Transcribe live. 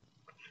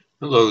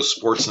Hello,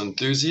 sports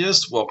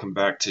enthusiasts. Welcome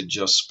back to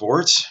Just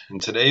Sports.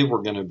 And today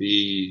we're going to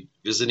be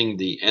visiting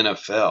the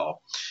NFL.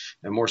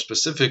 And more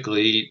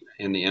specifically,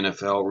 in the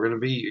NFL, we're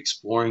going to be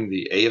exploring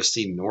the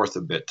AFC North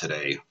a bit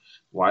today.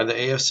 Why the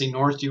AFC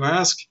North, you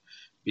ask?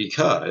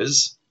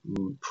 Because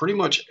pretty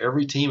much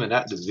every team in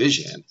that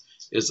division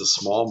is a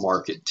small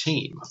market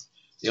team.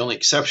 The only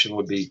exception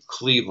would be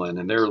Cleveland,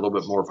 and they're a little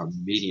bit more of a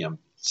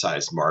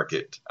medium-sized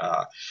market.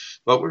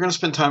 But we're going to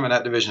spend time in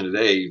that division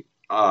today,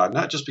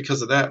 not just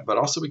because of that, but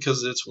also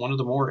because it's one of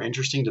the more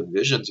interesting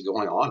divisions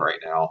going on right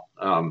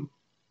now.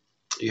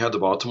 You have the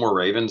Baltimore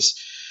Ravens,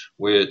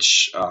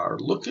 which are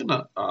looking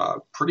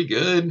pretty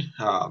good.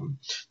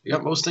 They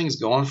got most things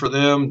going for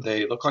them.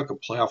 They look like a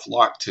playoff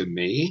lock to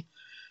me.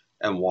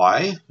 And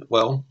why?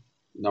 Well,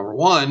 number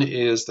one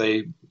is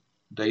they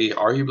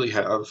arguably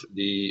have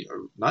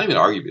not even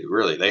arguably,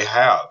 really, they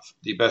have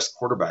the best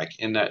quarterback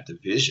in that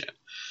division.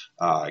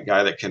 A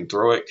guy that can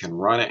throw it, can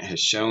run it,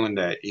 has shown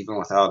that even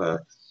without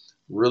a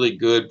really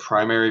good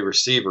primary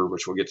receiver,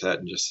 which we'll get to that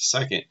in just a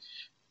second,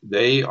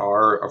 they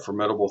are a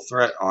formidable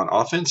threat on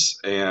offense,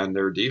 and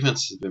their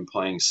defense has been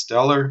playing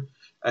stellar.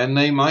 And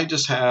they might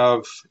just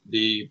have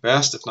the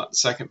best, if not the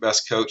second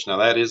best coach. Now,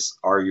 that is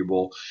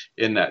arguable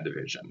in that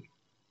division.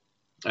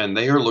 And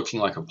they are looking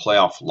like a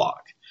playoff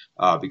lock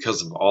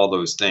because of all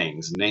those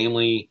things,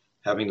 namely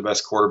having the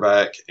best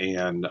quarterback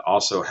and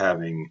also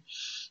having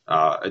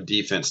a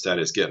defense that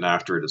is getting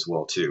after it as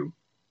well, too.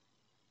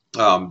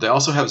 They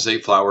also have Zay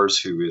Flowers,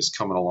 who is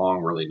coming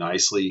along really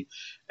nicely,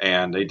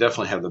 and they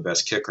definitely have the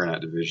best kicker in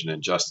that division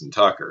in Justin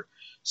Tucker.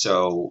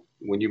 So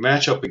when you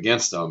match up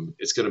against them,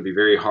 it's going to be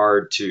very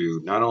hard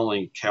to not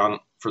only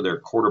count for their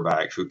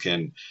quarterback, who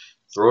can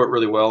throw it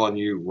really well on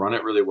you, run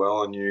it really well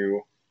on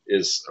you,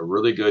 is a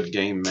really good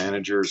game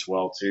manager as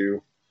well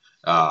too.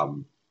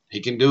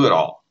 He can do it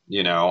all,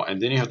 and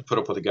then you have to put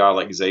up with a guy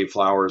like Zay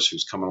Flowers,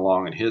 who's coming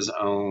along in his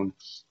own,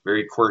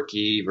 very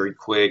quirky, very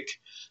quick.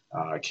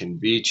 Can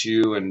beat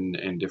you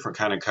in different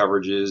kind of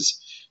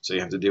coverages, so you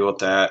have to deal with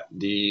that.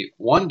 The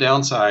one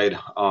downside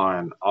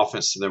on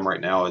offense to them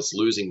right now is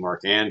losing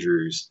Mark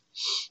Andrews,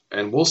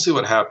 and we'll see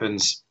what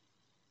happens.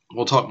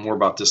 We'll talk more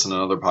about this in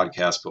another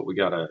podcast, but we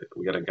got a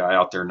guy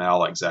out there now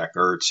like Zach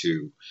Ertz,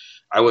 who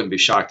I wouldn't be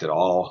shocked at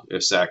all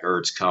if Zach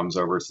Ertz comes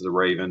over to the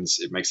Ravens.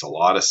 It makes a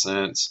lot of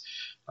sense.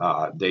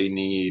 They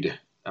need,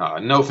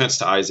 no offense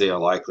to Isaiah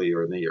Likely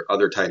or the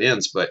other tight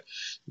ends, but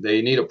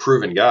they need a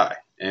proven guy,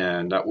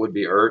 and that would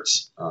be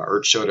Ertz.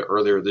 Ertz showed it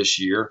earlier this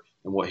year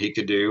and what he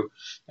could do,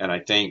 and I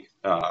think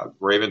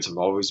Ravens have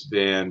always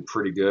been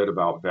pretty good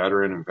about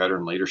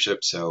veteran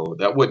leadership, so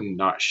that would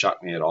not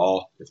shock me at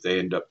all if they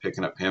end up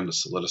picking up him to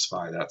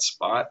solidify that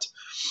spot.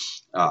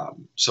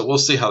 So we'll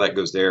see how that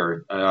goes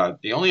there.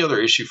 The only other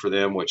issue for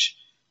them, which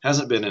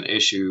hasn't been an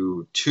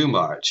issue too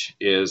much,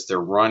 is their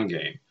run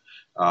game.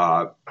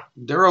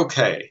 They're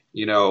okay,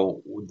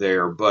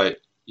 there, but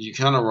you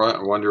kind of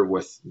wonder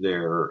with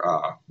their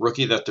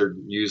rookie that they're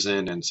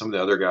using and some of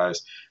the other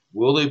guys,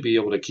 will they be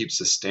able to keep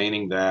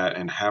sustaining that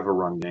and have a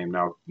run game?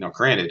 Now,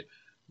 granted,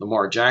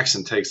 Lamar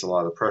Jackson takes a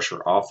lot of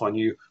pressure off on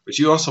you, but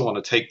you also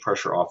want to take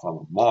pressure off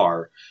on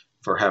Lamar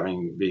for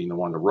being the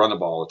one to run the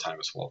ball all the time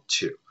as well,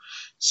 too.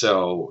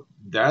 So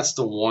that's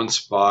the one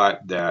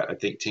spot that I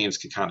think teams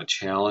could kind of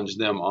challenge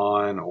them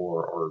on,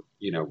 or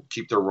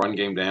keep their run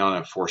game down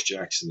and force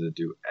Jackson to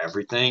do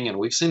everything. And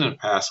we've seen in the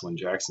past when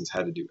Jackson's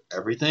had to do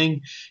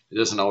everything, it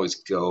doesn't always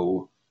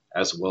go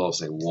as well as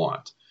they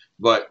want.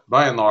 But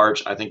by and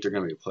large, I think they're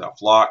going to be a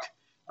playoff lock.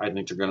 I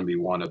think they're going to be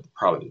one of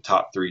probably the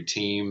top three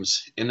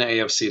teams in the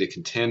AFC to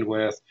contend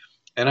with.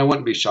 And I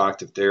wouldn't be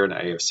shocked if they're in the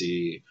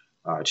AFC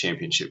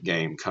championship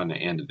game come the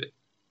end of it.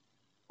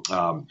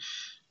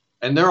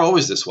 And they're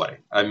always this way.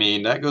 I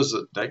mean, that goes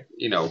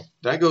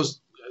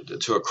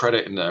to a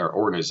credit in their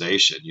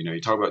organization.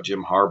 You talk about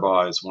Jim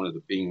Harbaugh as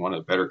being one of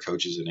the better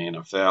coaches in the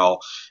NFL,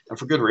 and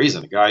for good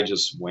reason. The guy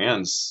just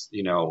wins,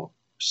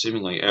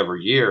 seemingly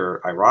every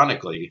year,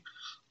 ironically,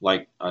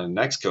 like the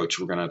next coach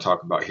we're going to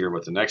talk about here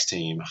with the next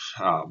team.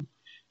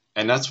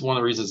 And that's one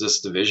of the reasons this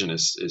division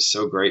is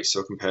so great,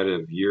 so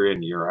competitive year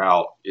in, year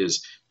out,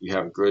 is you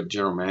have a good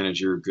general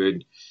manager,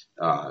 good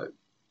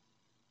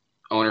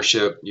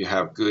ownership, you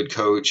have good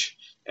coach,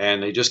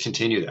 and they just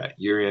continue that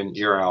year in,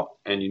 year out,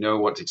 and you know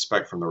what to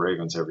expect from the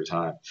Ravens every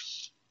time.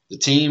 The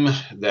team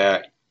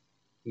that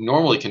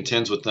normally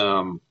contends with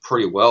them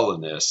pretty well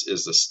in this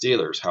is the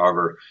Steelers.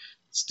 However,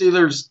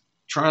 Steelers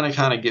trying to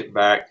kind of get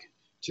back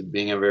to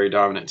being a very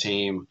dominant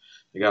team.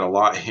 They got a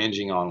lot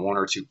hinging on one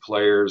or two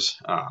players,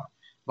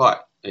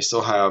 but they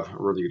still have a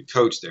really good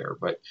coach there.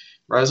 But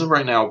as of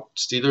right now,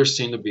 Steelers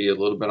seem to be a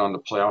little bit on the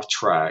playoff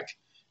track.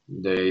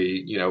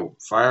 They,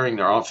 firing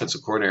their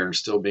offensive coordinator and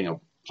still being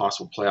a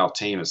possible playoff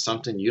team is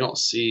something you don't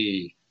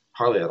see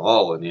hardly at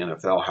all in the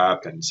NFL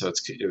happen. So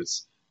it's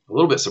a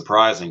little bit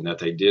surprising that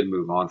they did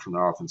move on from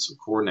their offensive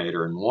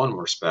coordinator in one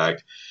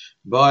respect,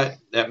 but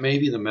that may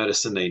be the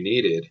medicine they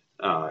needed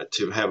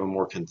to have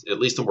at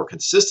least a more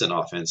consistent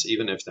offense,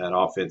 even if that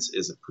offense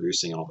isn't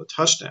producing all the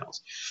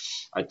touchdowns.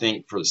 I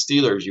think for the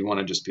Steelers, you want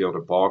to just be able to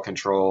ball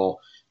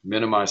control,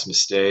 minimize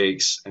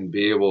mistakes, and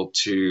be able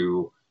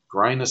to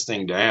grind this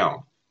thing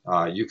down.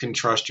 You can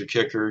trust your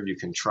kicker, you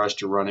can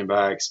trust your running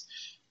backs,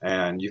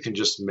 and you can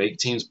just make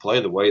teams play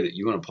the way that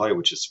you want to play,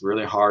 which is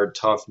really hard,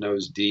 tough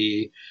nosed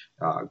D,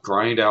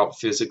 grind out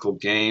physical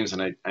games.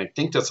 And I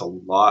think that's a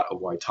lot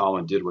of why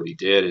Tomlin did what he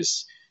did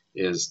is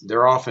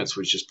their offense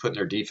was just putting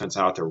their defense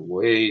out there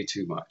way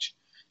too much.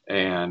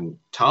 And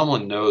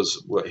Tomlin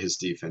knows what his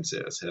defense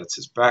is. That's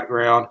his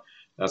background.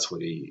 That's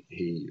what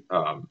he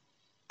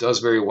does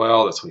very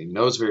well. That's what he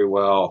knows very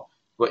well.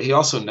 But he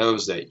also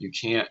knows that you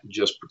can't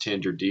just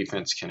pretend your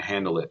defense can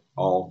handle it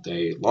all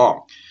day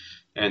long.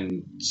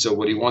 And so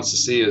what he wants to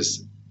see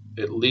is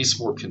at least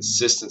more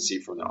consistency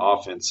from the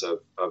offense of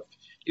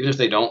even if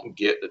they don't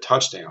get the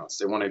touchdowns,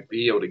 they want to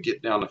be able to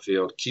get down the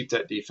field, keep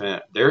that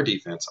defense, their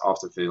defense off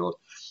the field,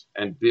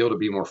 and be able to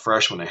be more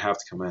fresh when they have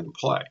to come in and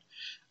play.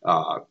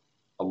 Uh,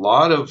 a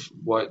lot of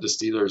what the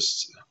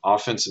Steelers'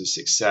 offensive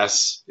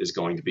success is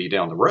going to be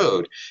down the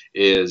road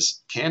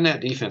is can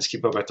that defense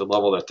keep up at the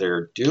level that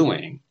they're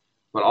doing,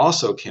 but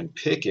also can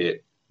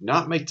Pickett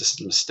not make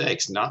the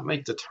mistakes, not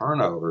make the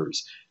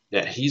turnovers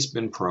that he's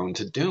been prone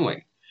to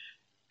doing.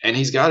 And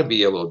he's got to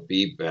be able to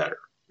be better.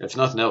 If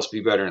nothing else,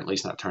 be better and at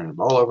least not turning the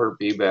ball over,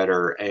 be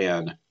better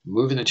and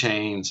moving the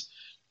chains,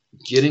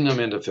 getting them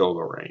into field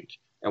goal range.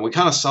 And we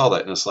kind of saw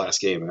that in this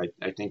last game. And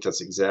I think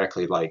that's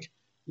exactly like,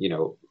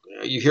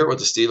 you hear it with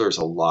the Steelers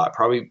a lot,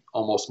 probably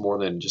almost more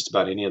than just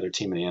about any other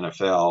team in the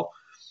NFL.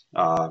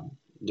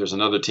 There's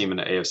another team in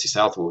the AFC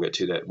South we'll get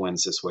to that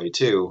wins this way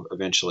too.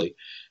 Eventually,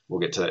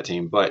 we'll get to that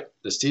team. But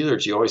the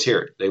Steelers, you always hear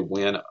it. They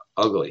win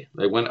ugly.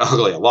 They win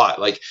ugly a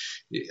lot. Like,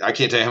 I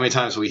can't tell you how many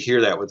times we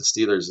hear that with the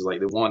Steelers. Is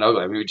like they won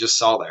ugly. I mean, we just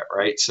saw that,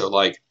 right? So,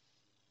 like,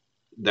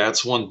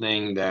 that's one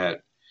thing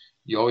that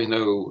you always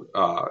know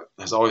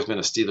has always been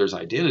a Steelers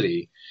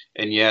identity.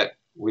 And yet,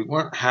 we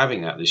weren't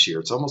having that this year.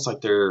 It's almost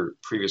like their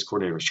previous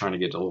coordinator was trying to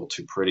get a little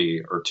too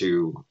pretty or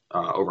too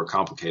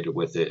overcomplicated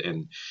with it.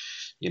 And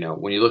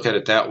when you look at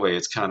it that way,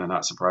 it's kind of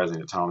not surprising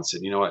that Tomlin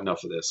said, you know what,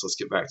 enough of this. Let's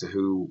get back to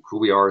who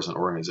we are as an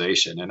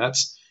organization. And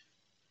that's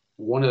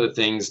one of the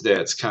things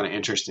that's kind of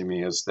interesting to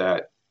me is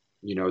that,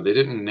 they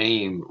didn't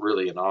name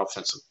really an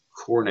offensive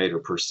coordinator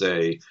per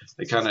se.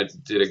 They kind of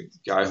did a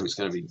guy who's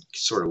going to be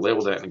sort of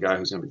labeled that and a guy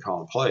who's going to be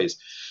calling plays.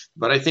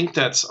 But I think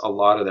that's a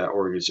lot of that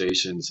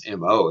organization's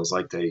MO is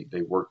like they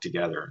work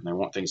together and they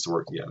want things to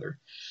work together.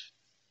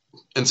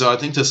 And so I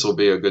think this will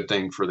be a good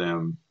thing for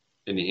them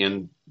in the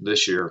end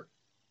this year.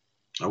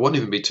 I wouldn't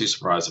even be too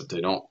surprised if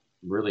they don't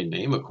really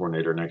name a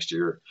coordinator next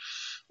year,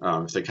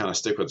 if they kind of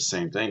stick with the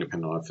same thing,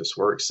 depending on if this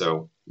works.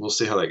 So we'll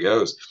see how that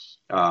goes.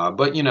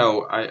 But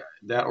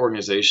that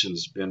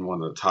organization's been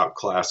one of the top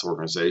class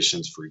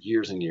organizations for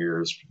years and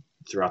years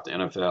throughout the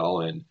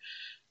NFL, and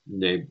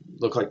they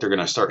look like they're going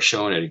to start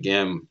showing it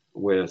again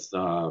with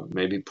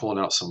maybe pulling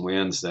out some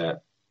wins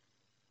that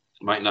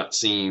might not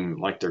seem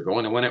like they're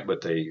going to win it,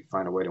 but they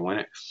find a way to win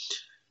it.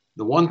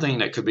 The one thing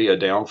that could be a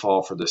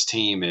downfall for this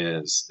team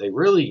is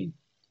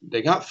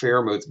they got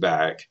Fairmouth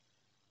back,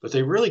 but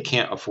they really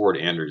can't afford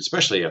injuries,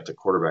 especially at the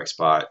quarterback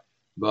spot.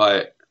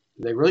 But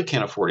they really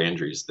can't afford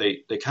injuries.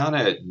 They kind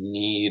of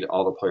need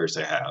all the players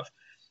they have.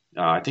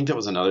 I think that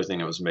was another thing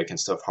that was making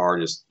stuff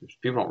hard is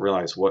people don't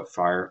realize what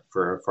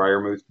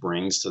Freiermuth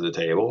brings to the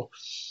table.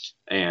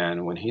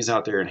 And when he's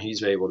out there and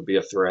he's able to be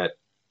a threat,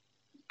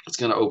 it's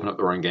going to open up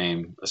the run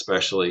game,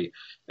 especially,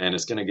 and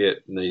it's going to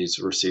get these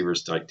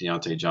receivers like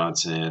Deontay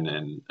Johnson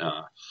and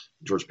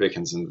George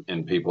Pickens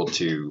and people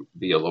to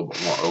be a little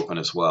bit more open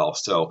as well.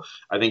 So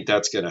I think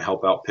that's going to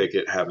help out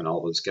Pickett having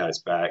all those guys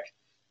back,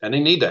 and they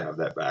need to have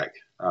that back.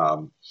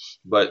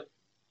 But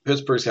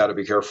Pittsburgh's got to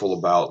be careful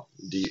about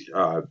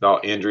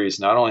injuries,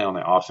 not only on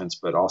the offense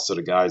but also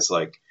to guys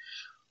like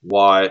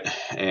Watt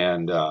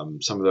and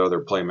some of the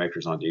other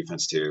playmakers on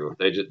defense too.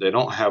 They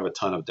don't have a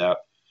ton of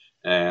depth,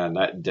 and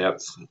that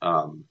depth,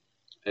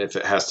 if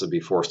it has to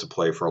be forced to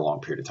play for a long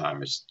period of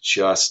time, it's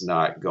just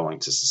not going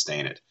to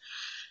sustain it.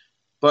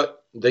 But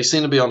they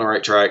seem to be on the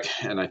right track,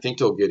 and I think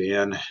they'll get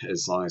in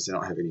as long as they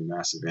don't have any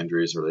massive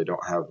injuries or they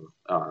don't have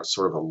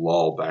sort of a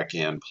lull back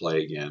in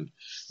play again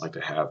like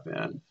they have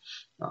been.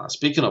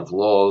 Speaking of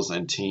lulls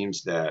and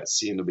teams that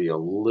seem to be a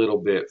little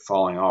bit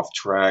falling off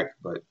track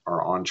but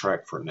are on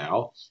track for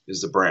now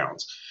is the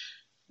Browns.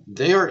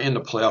 They are in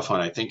the playoff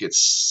hunt. I think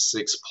it's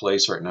sixth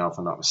place right now, if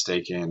I'm not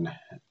mistaken.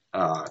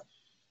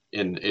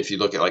 If you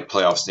look at like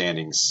playoff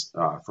standings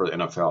for the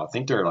NFL, I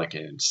think they're like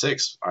in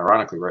sixth,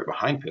 ironically, right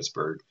behind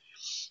Pittsburgh.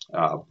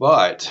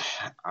 But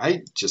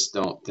I just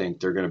don't think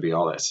they're going to be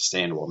all that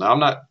sustainable. Now, I'm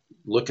not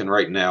looking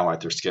right now at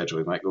their schedule.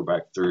 We might go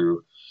back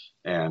through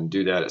and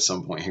do that at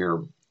some point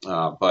here.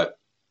 But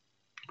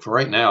for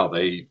right now,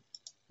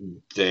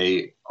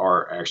 they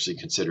are actually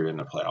considered in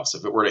the playoffs.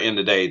 If it were to end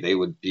today, they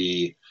would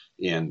be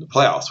in the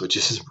playoffs, which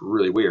is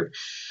really weird.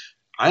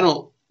 I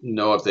don't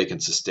know if they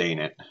can sustain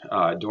it.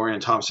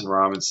 Dorian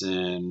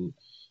Thompson-Robinson,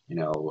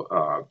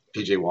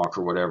 PJ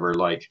Walker, whatever,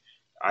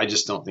 I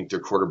just don't think their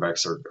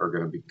quarterbacks are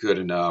going to be good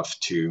enough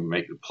to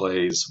make the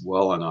plays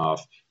well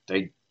enough.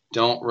 They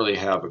don't really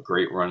have a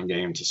great run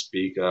game to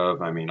speak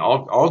of. I mean,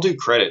 I'll do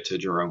credit to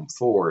Jerome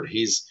Ford.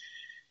 He's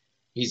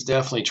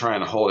definitely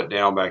trying to hold it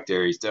down back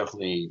there. He's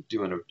definitely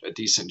doing a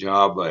decent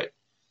job, but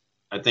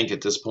I think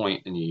at this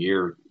point in the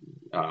year,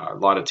 a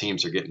lot of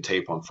teams are getting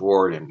tape on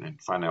Ford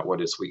and find out what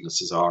his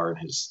weaknesses are and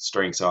his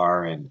strengths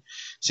are, and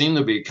seem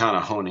to be kind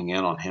of honing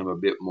in on him a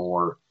bit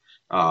more.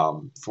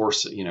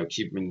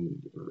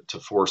 Keeping to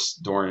force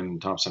Dorian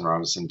Thompson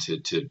Robinson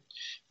to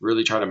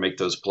really try to make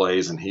those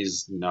plays, and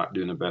he's not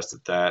doing the best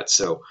at that.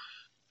 So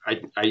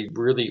I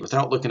really,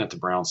 without looking at the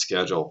Browns'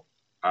 schedule,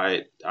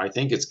 I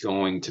think it's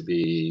going to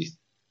be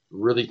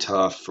really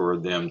tough for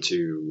them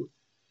to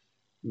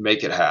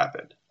make it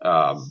happen.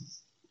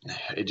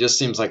 It just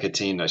seems like a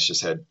team that's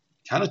just had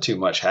kind of too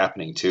much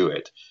happening to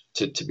it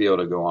to be able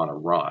to go on a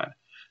run.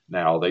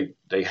 Now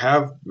they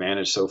have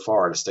managed so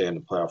far to stay in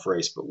the playoff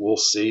race, but we'll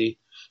see.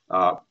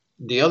 Uh,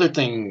 the other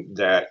thing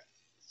that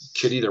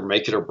could either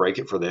make it or break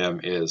it for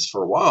them is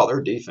for a while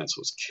their defense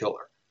was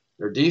killer.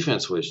 Their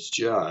defense was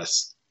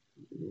just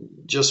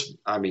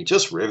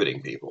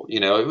riveting people.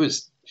 It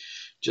was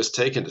just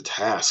taking to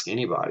task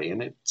anybody,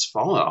 and it's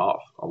fallen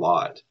off a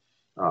lot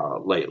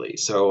lately.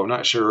 So I'm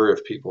not sure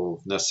if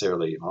people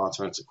necessarily,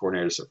 offensive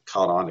coordinators, have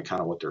caught on to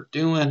kind of what they're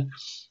doing,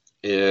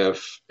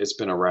 if it's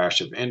been a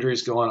rash of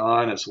injuries going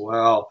on as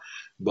well.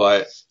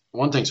 But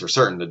one thing's for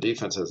certain, the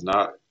defense has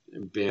not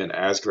been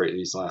as great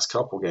these last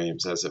couple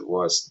games as it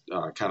was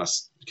kind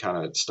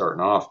of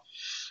starting off.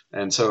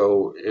 And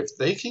so if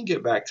they can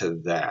get back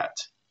to that,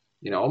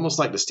 almost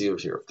like the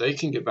Steelers here, if they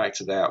can get back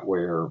to that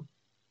where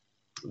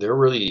they're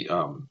really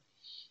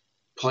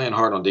playing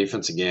hard on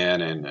defense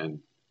again and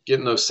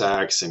getting those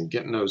sacks and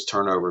getting those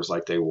turnovers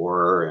like they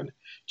were and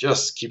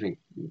just keeping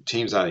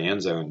teams out of the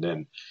end zone,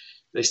 then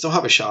they still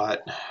have a shot.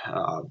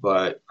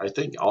 But I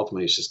think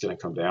ultimately it's just going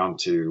to come down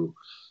to,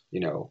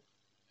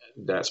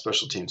 that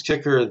special teams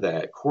kicker,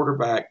 that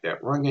quarterback,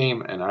 that run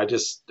game. And I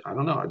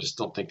don't know. I just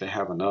don't think they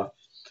have enough.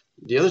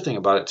 The other thing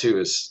about it too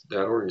is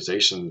that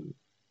organization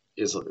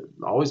is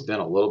always been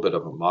a little bit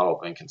of a model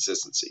of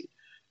inconsistency.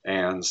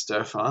 And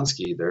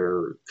Stefanski,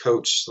 their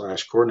coach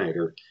slash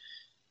coordinator,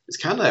 is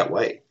kind of that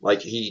way.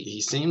 Like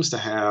he seems to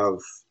have,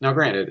 now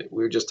granted,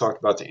 we just talked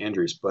about the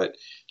injuries, but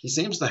he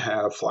seems to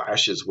have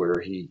flashes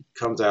where he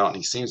comes out and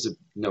he seems to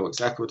know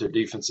exactly what their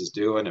defense is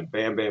doing, and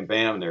bam, bam,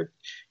 bam, they're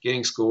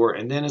getting score.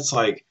 And then it's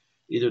like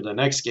either the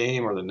next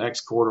game or the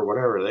next quarter,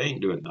 whatever, they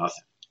ain't doing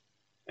nothing.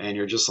 And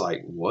you're just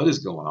like, what is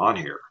going on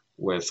here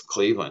with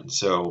Cleveland?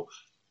 So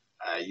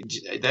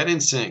that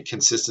instant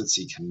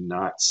consistency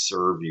cannot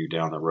serve you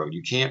down the road.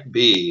 You can't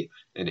be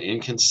an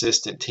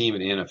inconsistent team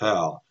in the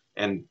NFL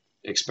and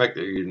expect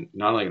that you're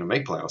not only going to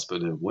make playoffs, but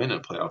to win in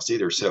playoffs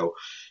either. So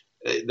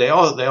they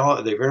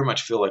very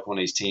much feel like one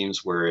of these teams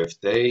where if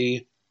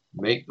they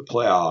make the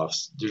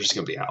playoffs, they're just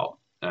going to be out.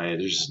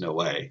 There's just no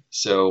way.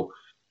 So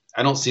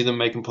I don't see them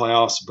making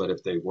playoffs, but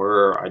if they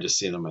were, I just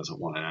see them as a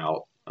one and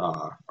out,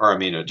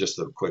 just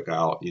a quick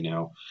out.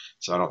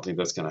 So I don't think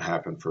that's going to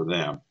happen for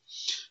them.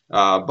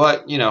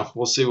 But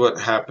we'll see what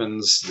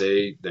happens.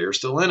 They are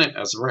still in it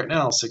as of right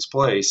now, sixth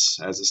place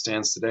as it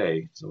stands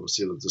today. So we'll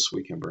see what this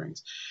weekend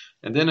brings.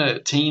 And then a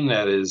team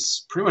that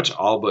is pretty much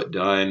all but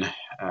done,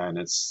 and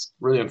it's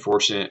really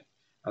unfortunate.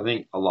 I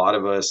think a lot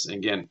of us,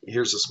 again,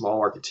 here's a small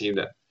market team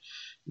that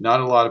not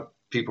a lot of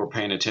people are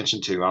paying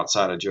attention to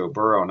outside of Joe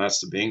Burrow, and that's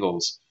the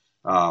Bengals.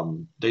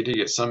 They did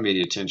get some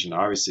media attention,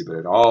 obviously, but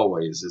it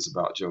always is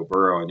about Joe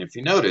Burrow. And if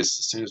you notice,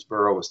 as soon as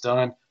Burrow was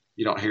done,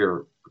 you don't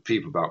hear a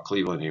peep about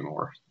Cleveland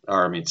anymore,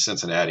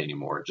 Cincinnati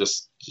anymore.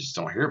 Just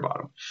don't hear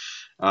about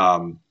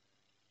them.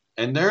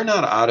 And they're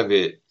not out of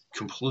it,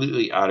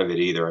 completely out of it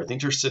either. I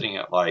think they're sitting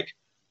at like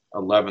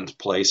 11th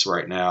place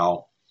right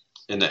now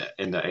in the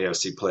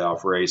AFC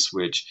playoff race,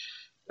 which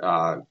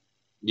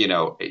you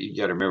got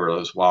to remember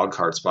those wild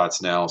card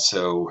spots now.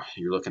 So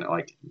you're looking at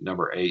like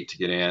number 8 to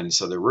get in.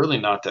 So they're really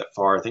not that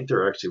far. I think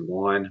they're actually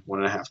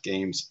 1.5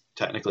 games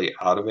technically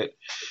out of it.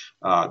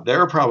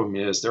 Their problem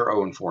is they're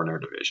 0-4 in their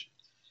division.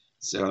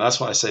 So that's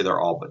why I say they're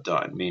all but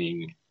done,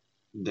 meaning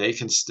they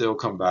can still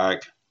come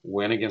back,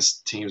 win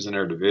against teams in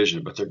their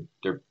division, but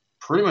they're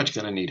pretty much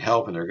going to need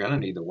help, and they're going to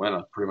need to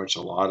win pretty much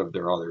a lot of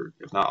their other,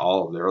 if not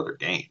all of their other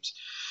games.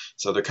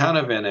 So they're kind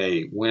of in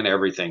a win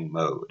everything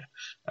mode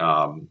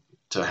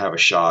to have a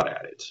shot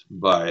at it.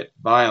 But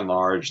by and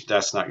large,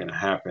 that's not going to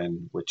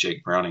happen with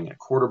Jake Browning at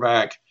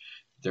quarterback.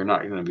 They're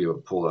not going to be able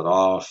to pull it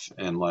off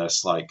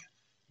unless like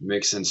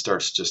Mixon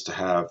starts just to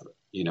have,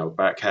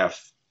 back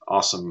half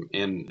awesome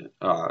end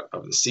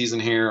of the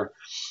season here.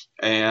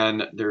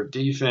 And their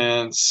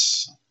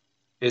defense,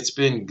 it's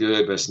been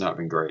good, but it's not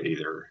been great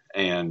either.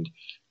 And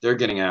they're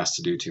getting asked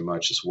to do too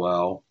much as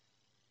well.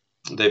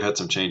 They've had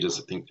some changes,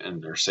 I think,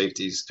 in their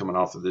safeties coming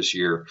off of this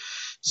year.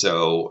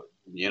 So,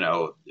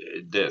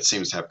 that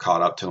seems to have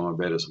caught up to them a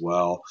bit as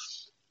well.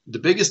 The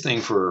biggest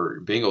thing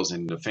for Bengals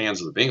and the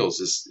fans of the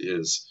Bengals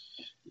is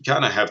you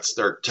kind of have to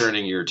start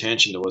turning your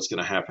attention to what's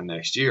going to happen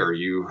next year.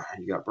 You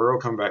got Burrow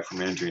coming back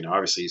from injury, and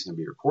obviously he's going to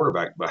be your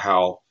quarterback, but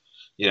how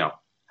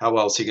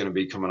well is he going to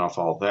be coming off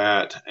all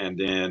that? And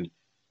then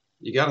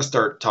you got to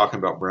start talking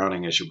about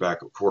Browning as your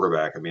backup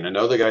quarterback. I mean, I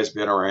know the guy's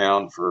been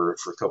around for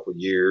a couple of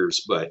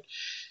years, but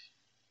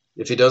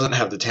if he doesn't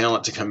have the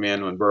talent to come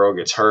in when Burrow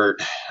gets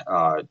hurt,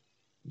 uh,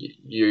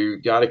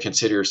 you got to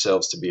consider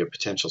yourselves to be a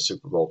potential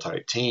Super Bowl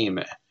type team,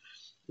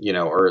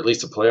 or at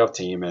least a playoff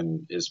team.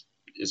 And is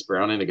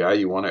Browning the guy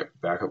you want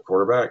at backup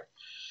quarterback?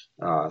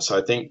 So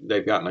I think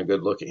they've gotten a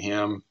good look at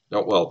him.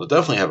 Well, they'll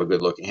definitely have a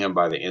good look at him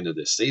by the end of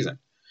this season.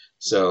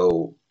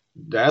 So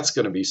that's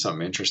going to be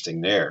something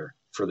interesting there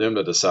for them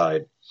to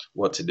decide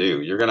what to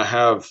do. You're going to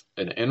have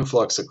an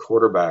influx of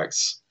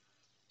quarterbacks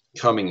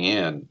coming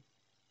in,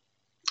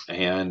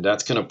 and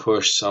that's going to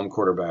push some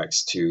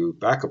quarterbacks to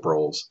backup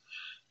roles.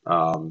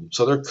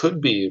 So there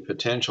could be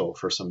potential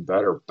for some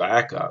better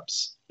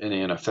backups in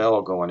the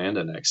NFL going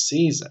into next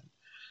season.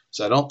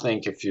 So I don't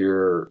think if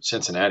you're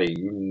Cincinnati,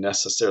 you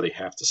necessarily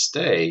have to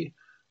stay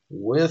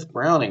with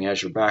Browning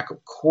as your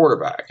backup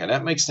quarterback. And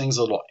that makes things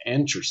a little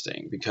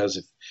interesting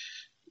because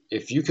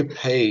if you could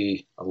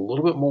pay a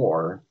little bit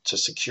more to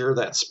secure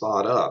that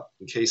spot up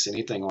in case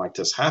anything like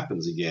this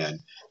happens again,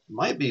 it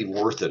might be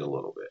worth it a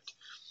little bit.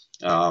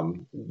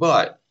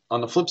 But on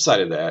the flip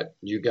side of that,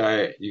 you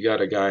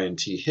got a guy in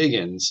T.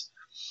 Higgins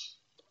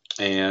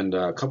and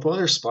a couple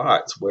other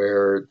spots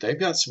where they've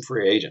got some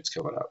free agents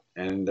coming up,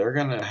 and they're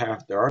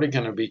already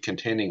gonna be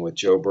contending with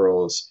Joe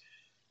Burrow's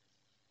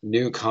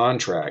new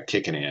contract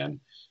kicking in,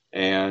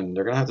 and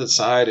they're gonna have to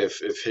decide if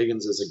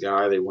Higgins is a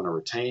guy they want to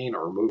retain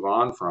or move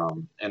on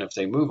from. And if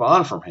they move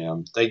on from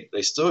him, they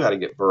still got to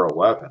get Burrow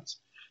weapons.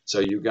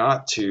 So you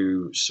got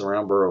to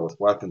surround Burrow with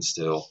weapons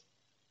still.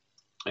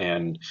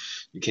 And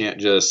you can't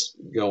just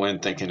go in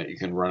thinking that you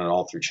can run it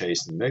all through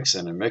Chase and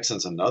Mixon. And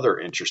Mixon's another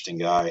interesting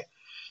guy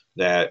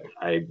that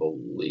I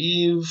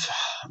believe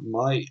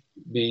might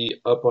be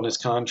up on his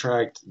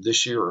contract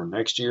this year or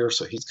next year.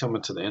 So he's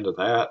coming to the end of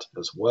that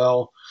as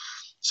well.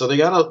 So they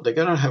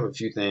gotta have a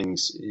few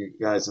things. You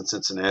guys in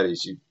Cincinnati,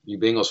 you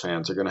Bengals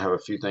fans are gonna have a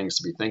few things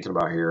to be thinking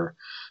about here.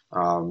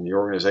 Your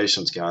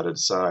organization's got to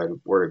decide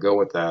where to go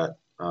with that.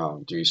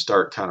 Do you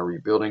start kind of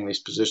rebuilding these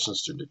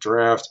positions through the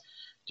draft?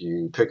 Do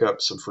you pick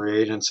up some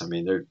free agents? I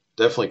mean, there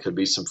definitely could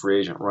be some free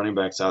agent running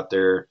backs out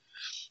there.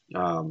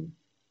 Um,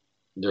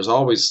 there's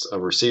always a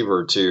receiver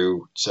or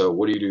two. So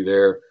what do you do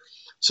there?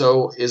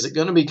 So is it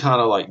going to be kind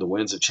of like the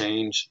winds of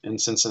change in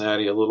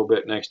Cincinnati a little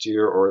bit next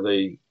year, or are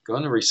they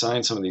going to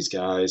resign some of these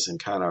guys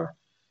and kind of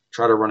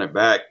try to run it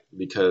back?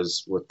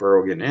 Because with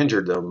Burrow getting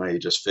injured, they may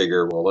just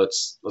figure, well,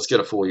 let's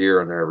get a full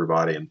year under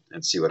everybody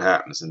and see what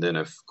happens. And then,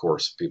 of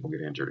course, if people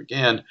get injured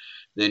again,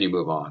 then you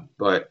move on.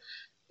 But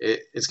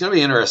it's going to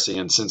be interesting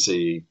in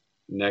Cincy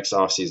next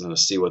offseason to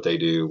see what they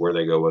do, where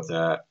they go with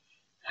that,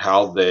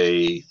 how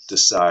they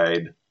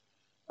decide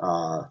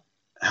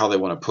how they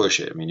want to push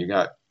it. I mean, you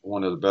got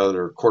one of the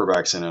better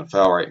quarterbacks in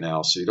NFL right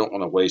now, so you don't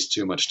want to waste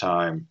too much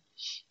time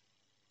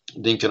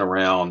dinking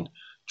around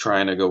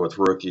trying to go with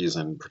rookies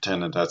and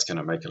pretend that that's going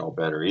to make it all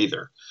better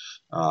either.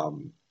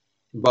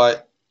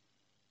 But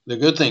the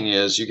good thing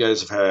is you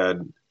guys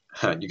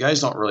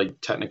don't really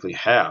technically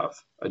have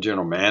a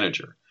general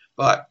manager,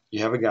 but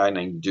you have a guy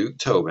named Duke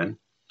Tobin,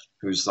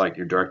 who's like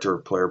your director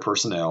of player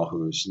personnel,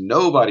 who's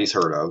nobody's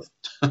heard of.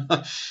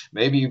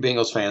 Maybe you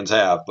Bengals fans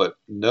have, but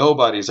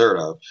nobody's heard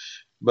of.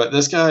 But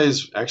this guy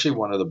is actually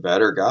one of the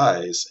better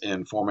guys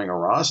in forming a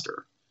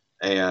roster.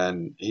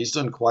 And he's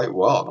done quite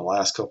well in the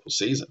last couple of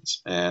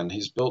seasons. And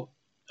he's built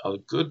a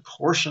good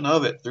portion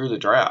of it through the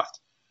draft.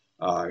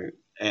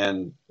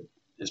 And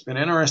it's been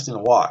interesting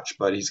to watch,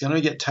 but he's going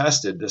to get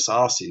tested this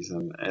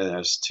offseason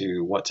as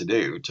to what to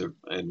do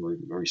and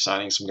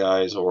re-signing some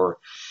guys or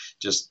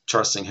just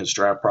trusting his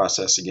draft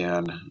process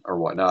again or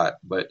whatnot.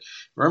 But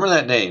remember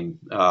that name.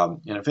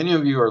 And if any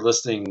of you are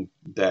listening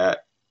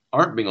that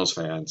aren't Bengals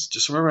fans,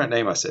 just remember that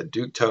name I said,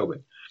 Duke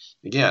Tobin.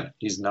 Again,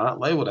 he's not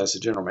labeled as a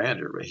general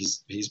manager, but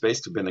he's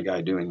basically been the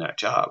guy doing that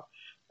job.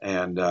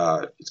 And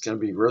it's going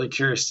to be really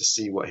curious to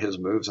see what his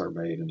moves are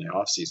made in the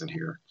offseason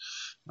here.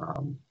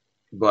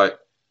 But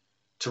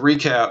to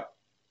recap,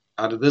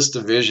 out of this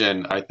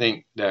division, I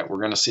think that we're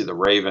going to see the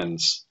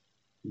Ravens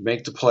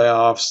make the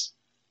playoffs.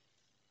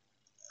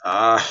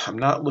 I'm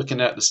not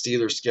looking at the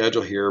Steelers'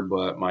 schedule here,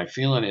 but my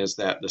feeling is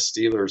that the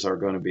Steelers are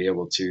going to be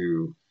able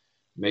to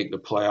make the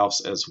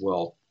playoffs as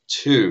well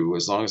too,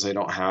 as long as they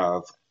don't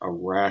have a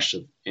rash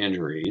of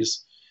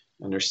injuries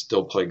and they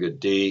still play good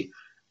D.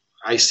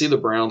 I see the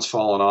Browns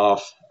falling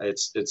off.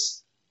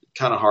 It's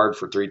kind of hard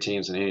for three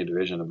teams in any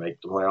division to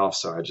make the playoffs,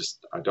 so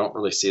I don't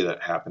really see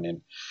that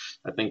happening.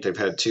 I think they've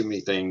had too many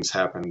things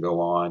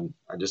go on.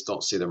 I just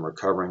don't see them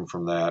recovering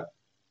from that.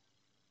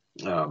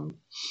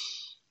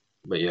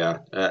 But yeah,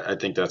 I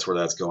think that's where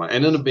that's going.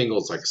 And then the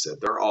Bengals, like I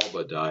said, they're all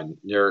but done.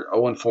 They're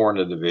 0-4 in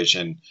the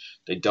division.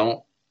 They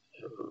don't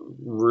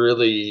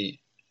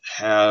really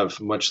have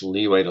much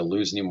leeway to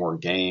lose any more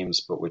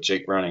games, but with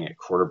Jake Browning at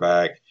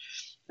quarterback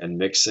and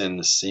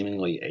Mixon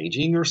seemingly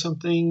aging or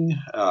something,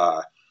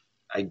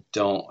 I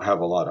don't have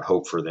a lot of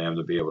hope for them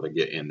to be able to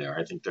get in there.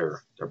 I think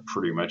they're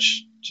pretty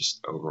much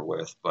just over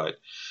with. But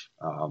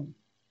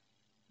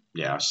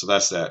Yeah, so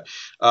that's that.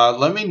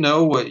 Let me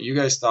know what you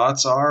guys'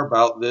 thoughts are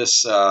about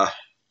this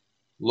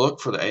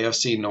look for the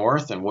AFC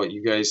North and what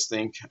you guys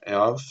think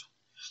of.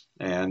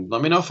 And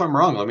let me know if I'm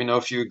wrong. Let me know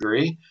if you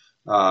agree.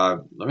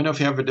 Let me know if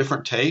you have a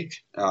different take.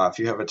 If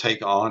you have a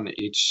take on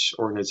each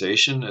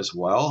organization as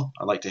well,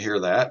 I'd like to hear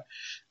that.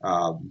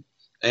 Um,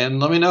 and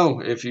let me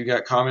know if you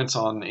got comments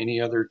on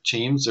any other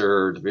teams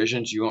or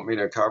divisions you want me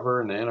to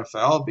cover in the NFL.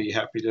 I'll be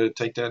happy to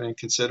take that in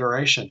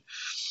consideration.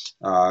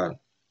 Uh,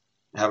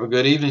 have a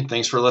good evening.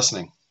 Thanks for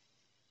listening.